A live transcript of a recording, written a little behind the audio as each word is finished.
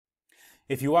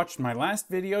If you watched my last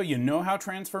video, you know how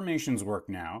transformations work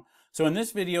now. So in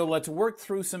this video, let's work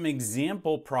through some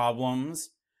example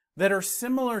problems that are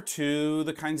similar to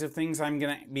the kinds of things I'm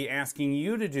going to be asking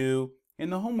you to do in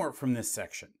the homework from this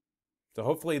section. So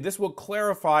hopefully this will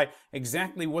clarify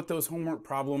exactly what those homework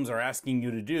problems are asking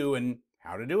you to do and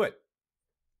how to do it.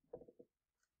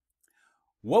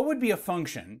 What would be a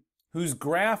function whose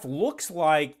graph looks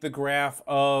like the graph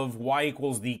of y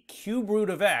equals the cube root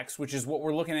of x, which is what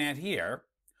we're looking at here,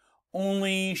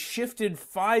 only shifted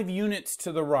 5 units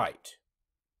to the right?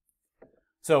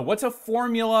 So what's a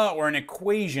formula or an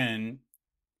equation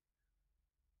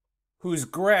whose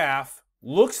graph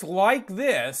looks like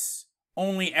this,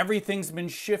 only everything's been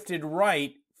shifted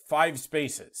right 5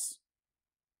 spaces?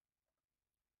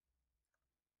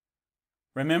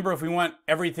 Remember, if we want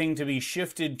everything to be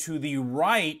shifted to the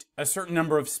right a certain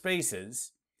number of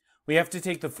spaces, we have to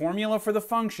take the formula for the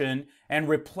function and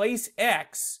replace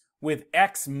x with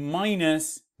x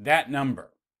minus that number.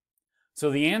 So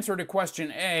the answer to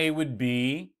question A would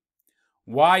be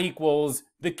y equals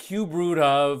the cube root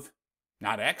of,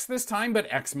 not x this time, but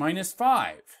x minus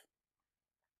 5.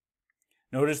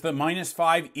 Notice that minus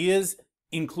 5 is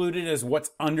included as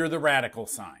what's under the radical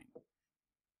sign.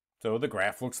 So the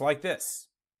graph looks like this.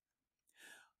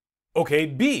 Okay,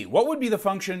 B, what would be the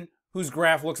function whose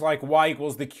graph looks like y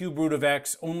equals the cube root of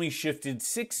x only shifted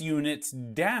 6 units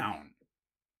down?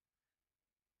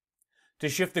 To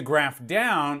shift the graph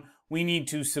down, we need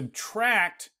to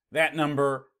subtract that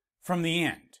number from the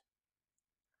end.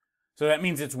 So that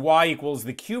means it's y equals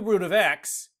the cube root of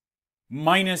x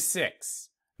minus 6.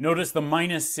 Notice the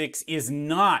minus 6 is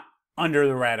not under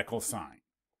the radical sign.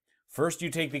 First you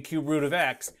take the cube root of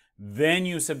x, then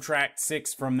you subtract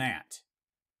 6 from that.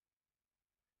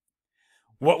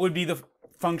 What would be the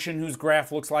function whose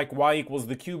graph looks like y equals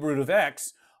the cube root of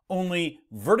x, only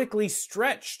vertically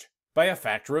stretched by a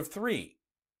factor of 3?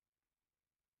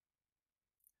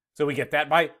 So we get that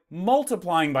by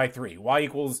multiplying by 3. Y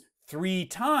equals 3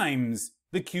 times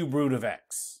the cube root of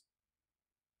x.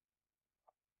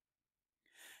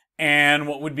 And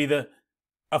what would be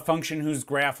a function whose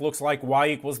graph looks like y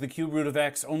equals the cube root of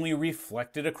x only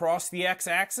reflected across the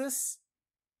x-axis?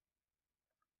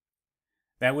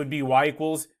 That would be y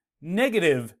equals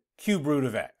negative cube root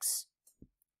of x.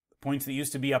 The points that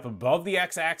used to be up above the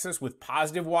x-axis with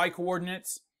positive y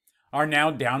coordinates are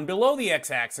now down below the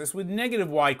x-axis with negative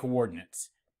y coordinates,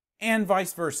 and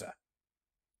vice versa.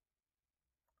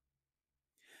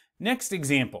 Next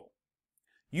example.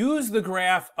 Use the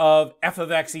graph of f of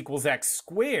x equals x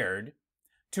squared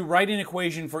to write an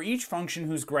equation for each function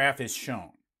whose graph is shown.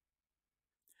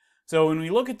 So when we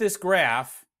look at this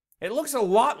graph, it looks a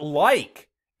lot like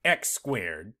x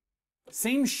squared,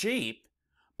 same shape,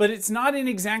 but it's not in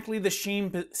exactly the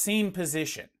same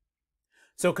position.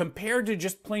 So compared to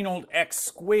just plain old x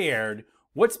squared,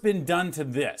 what's been done to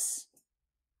this?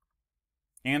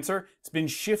 Answer, it's been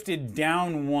shifted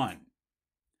down 1.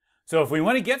 So if we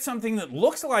want to get something that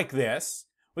looks like this,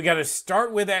 we got to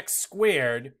start with x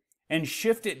squared and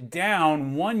shift it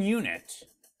down 1 unit,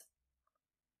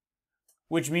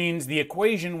 which means the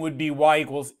equation would be y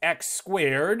equals x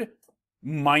squared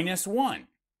minus 1.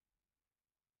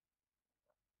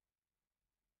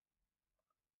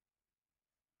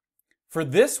 For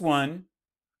this one,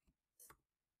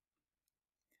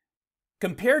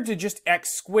 compared to just x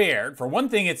squared, for one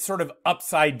thing, it's sort of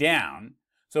upside down.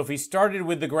 So if we started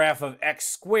with the graph of x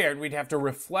squared, we'd have to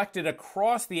reflect it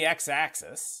across the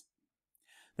x-axis.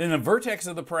 Then the vertex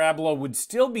of the parabola would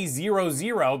still be 0,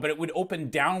 0, but it would open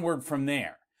downward from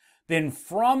there. Then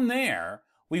from there,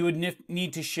 we would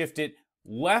need to shift it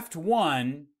left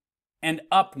 1 and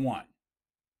up 1.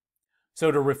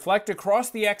 So to reflect across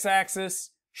the x-axis,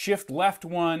 shift left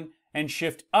 1 and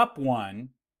shift up 1,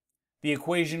 the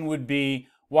equation would be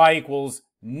y equals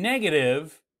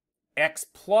negative x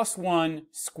plus 1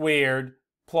 squared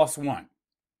plus 1.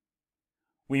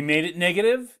 We made it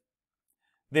negative.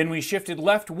 Then we shifted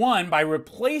left 1 by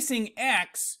replacing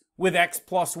x with x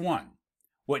plus 1.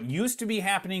 What used to be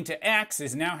happening to x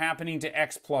is now happening to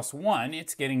x plus 1.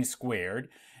 It's getting squared.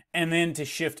 And then to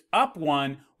shift up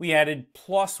 1, we added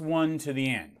plus 1 to the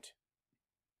end.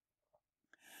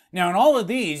 Now in all of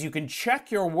these, you can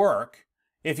check your work.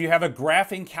 If you have a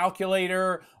graphing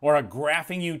calculator or a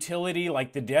graphing utility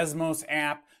like the Desmos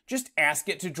app, just ask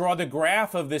it to draw the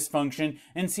graph of this function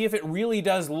and see if it really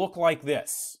does look like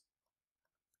this.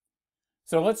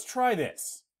 So let's try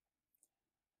this.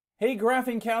 Hey,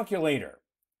 graphing calculator,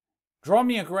 draw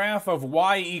me a graph of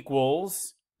y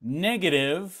equals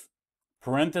negative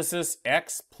parenthesis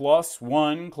x plus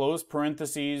 1 close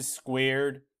parentheses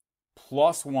squared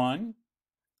plus 1.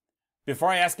 Before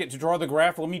I ask it to draw the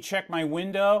graph, let me check my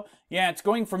window. Yeah, it's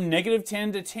going from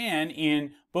 -10 to 10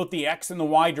 in both the x and the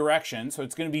y direction, so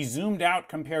it's going to be zoomed out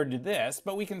compared to this,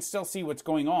 but we can still see what's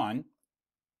going on.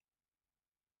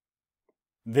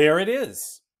 There it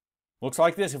is. Looks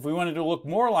like this. If we wanted to look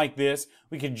more like this,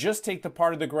 we could just take the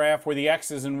part of the graph where the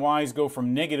x's and y's go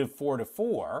from -4 to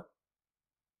 4.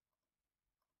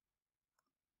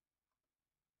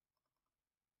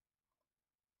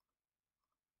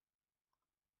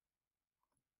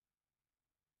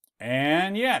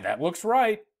 And yeah, that looks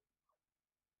right.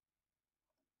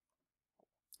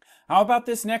 How about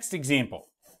this next example?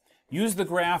 Use the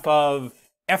graph of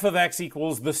f of x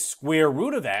equals the square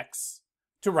root of x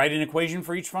to write an equation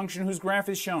for each function whose graph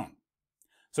is shown.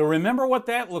 So remember what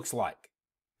that looks like.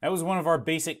 That was one of our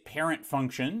basic parent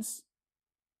functions.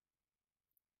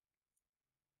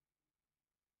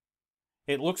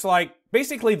 It looks like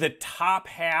basically the top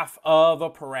half of a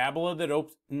parabola that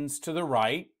opens to the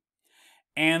right.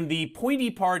 And the pointy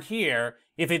part here,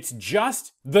 if it's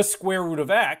just the square root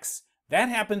of x, that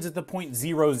happens at the point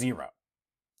 0, 0.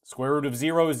 Square root of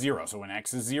 0 is 0, so when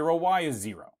x is 0, y is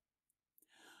 0.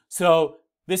 So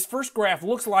this first graph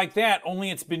looks like that,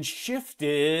 only it's been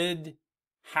shifted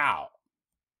how?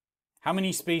 How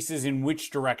many spaces in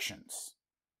which directions?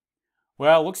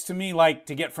 Well, it looks to me like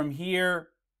to get from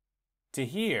here to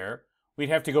here, we'd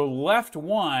have to go left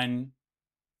 1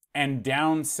 and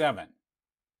down 7.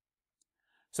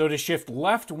 So to shift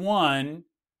left 1,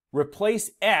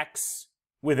 replace x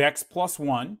with x plus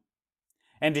 1.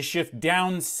 And to shift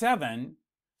down 7,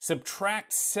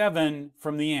 subtract 7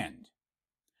 from the end.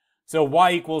 So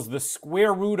y equals the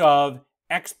square root of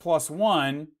x plus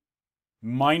 1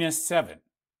 minus 7.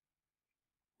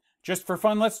 Just for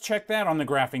fun, let's check that on the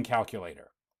graphing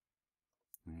calculator.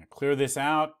 I'm going to clear this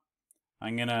out.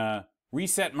 I'm going to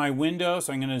reset my window,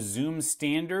 so I'm going to zoom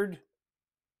standard.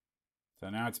 So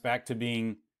now it's back to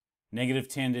being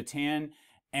 -10 to 10.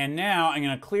 And now I'm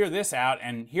going to clear this out,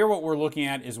 and here what we're looking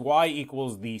at is y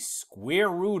equals the square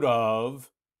root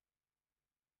of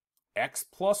x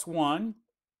plus 1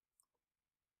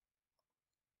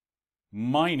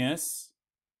 minus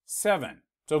 7.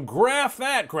 So graph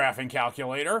that, graphing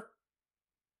calculator.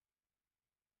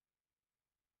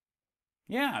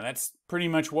 Yeah, that's pretty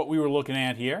much what we were looking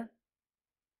at here.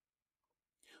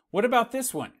 What about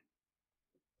this one?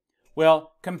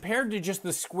 Well, compared to just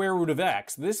the square root of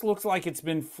x, this looks like it's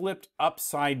been flipped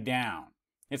upside down.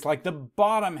 It's like the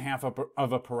bottom half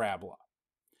of a parabola.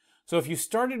 So if you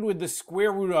started with the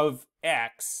square root of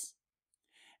x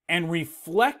and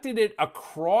reflected it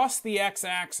across the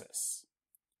x-axis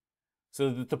so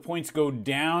that the points go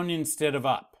down instead of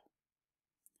up,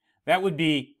 that would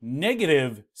be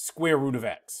negative square root of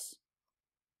x.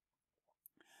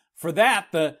 For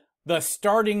that, the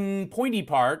starting pointy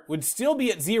part would still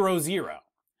be at 0, 0,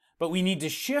 but we need to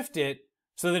shift it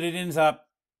so that it ends up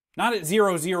not at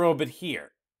 0, 0, but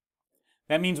here.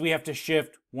 That means we have to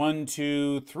shift 1,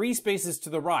 2, 3 spaces to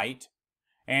the right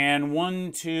and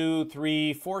 1, 2,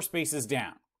 3, 4 spaces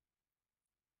down.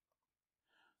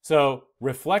 So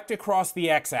reflect across the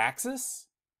x-axis,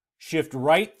 shift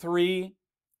right 3,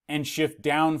 and shift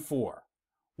down 4.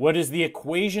 What does the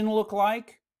equation look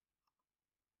like?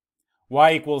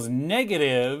 Y equals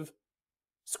negative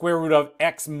square root of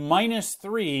x minus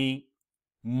 3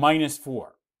 minus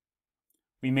 4.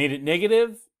 We made it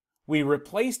negative. We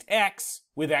replaced x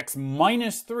with x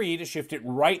minus 3 to shift it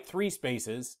right 3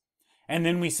 spaces. And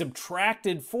then we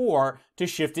subtracted 4 to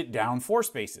shift it down 4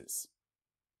 spaces.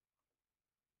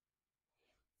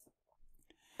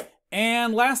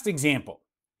 And last example.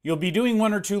 You'll be doing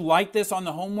one or two like this on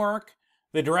the homework.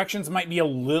 The directions might be a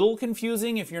little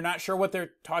confusing if you're not sure what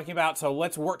they're talking about, so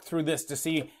let's work through this to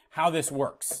see how this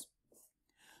works.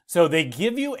 So they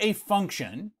give you a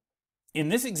function. In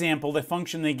this example, the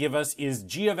function they give us is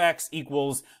g of x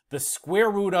equals the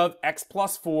square root of x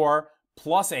plus 4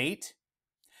 plus 8.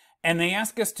 And they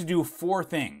ask us to do 4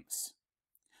 things.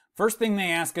 First thing they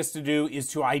ask us to do is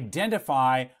to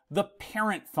identify the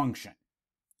parent function.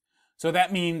 So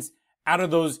that means out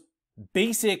of those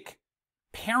basic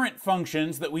parent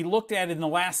functions that we looked at in the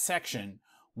last section,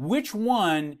 which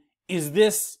one is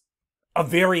this a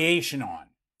variation on?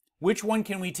 Which one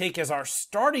can we take as our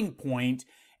starting point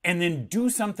and then do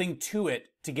something to it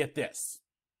to get this?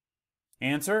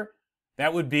 Answer,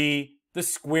 that would be the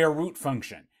square root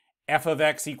function. F of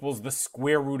x equals the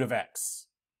square root of x.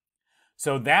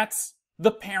 So that's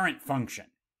the parent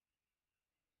function.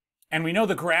 And we know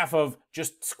the graph of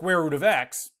just square root of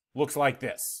x looks like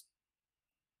this.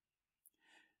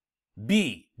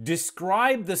 B,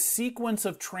 describe the sequence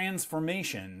of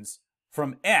transformations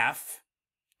from f,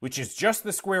 which is just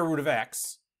the square root of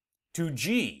x, to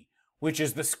g, which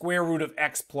is the square root of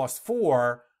x plus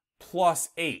 4 plus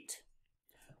 8.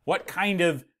 What kind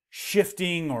of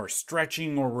shifting or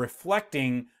stretching or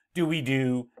reflecting do we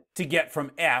do to get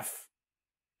from f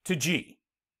to g?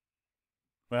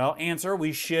 Well, answer,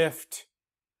 we shift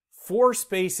 4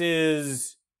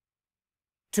 spaces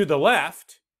to the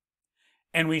left,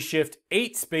 and we shift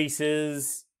 8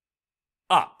 spaces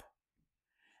up.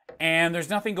 And there's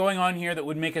nothing going on here that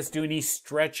would make us do any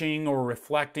stretching or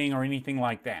reflecting or anything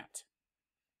like that.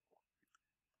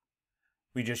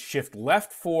 We just shift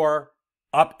left 4,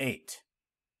 up 8.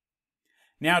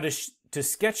 Now to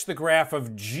sketch the graph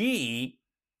of g,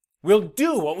 we'll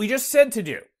do what we just said to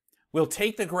do. We'll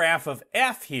take the graph of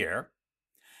f here,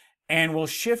 and we'll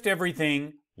shift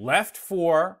everything left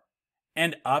 4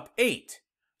 and up 8.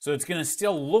 So it's going to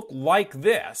still look like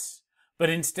this, but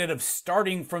instead of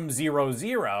starting from 0,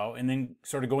 0, and then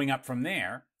sort of going up from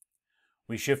there,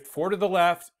 we shift 4 to the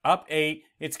left, up 8.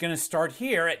 It's going to start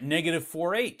here at negative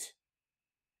 4, 8,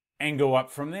 and go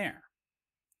up from there.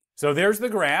 So there's the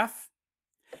graph.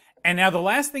 And now the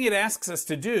last thing it asks us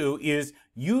to do is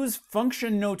use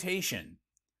function notation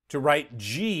to write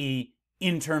g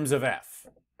in terms of f.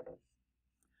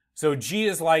 So g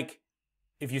is like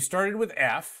if you started with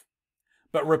f,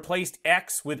 but replaced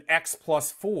x with x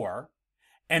plus 4,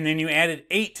 and then you added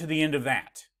 8 to the end of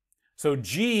that. So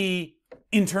g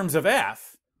in terms of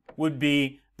f would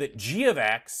be that g of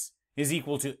x is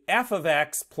equal to f of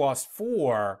x plus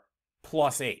 4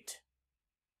 plus 8.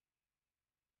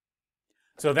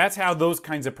 So that's how those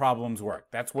kinds of problems work.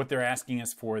 That's what they're asking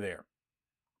us for there.